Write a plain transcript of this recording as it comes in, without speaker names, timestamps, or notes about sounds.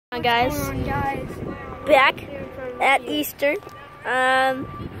Guys, back at Eastern.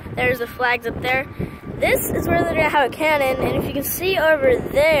 There's the flags up there. This is where they're gonna have a cannon, and if you can see over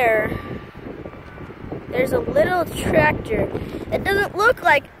there, there's a little tractor. It doesn't look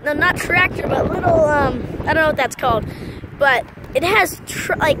like, no, not tractor, but little, I don't know what that's called, but it has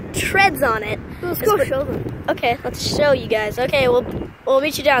like treads on it. Let's go show them. Okay, let's show you guys. Okay, we'll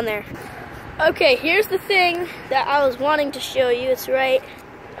meet you down there. Okay, here's the thing that I was wanting to show you. It's right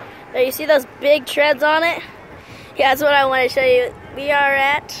there. You see those big treads on it? Yeah, that's what I want to show you. We are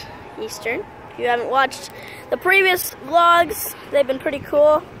at Eastern. If you haven't watched the previous vlogs, they've been pretty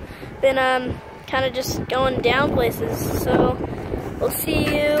cool. Been kind of just going down places. So we'll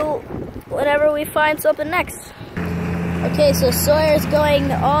see you whenever we find something next. Okay, so Sawyer's going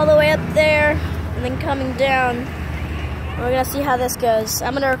all the way up there and then coming down. We're gonna see how this goes.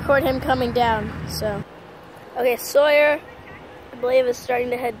 I'm gonna record him coming down. So, okay, Sawyer, I believe, is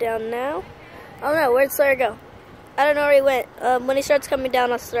starting to head down now. Oh no, where'd Sawyer go? I don't know where he went. When he starts coming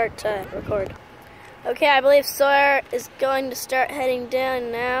down, I'll start to record. Okay, I believe Sawyer is going to start heading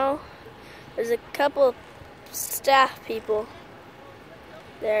down now. There's a couple of staff people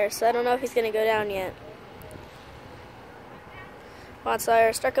there, so I don't know if he's gonna go down yet. Come on,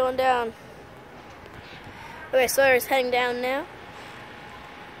 Sawyer, start going down. Okay, Sawyer's heading down now.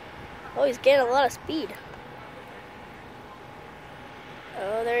 Oh, he's getting a lot of speed.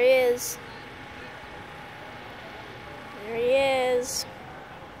 Oh, there he is. There he is.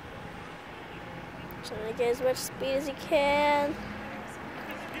 Trying to get as much speed as he can.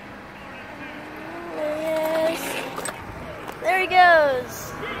 There he is. There he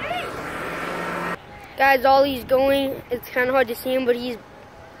goes. Guys, all he's going, it's kind of hard to see him, but he's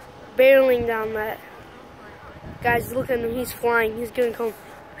barreling down that. Guys, look at him, he's flying. He's going to come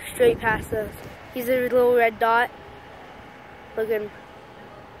straight past us. He's a little red dot. Look at him.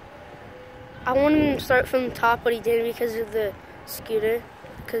 I wanted him to start from the top, but he didn't because of the scooter.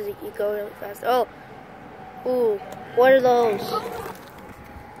 Because you go really fast. Oh. Ooh. What are those?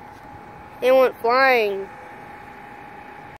 They went flying.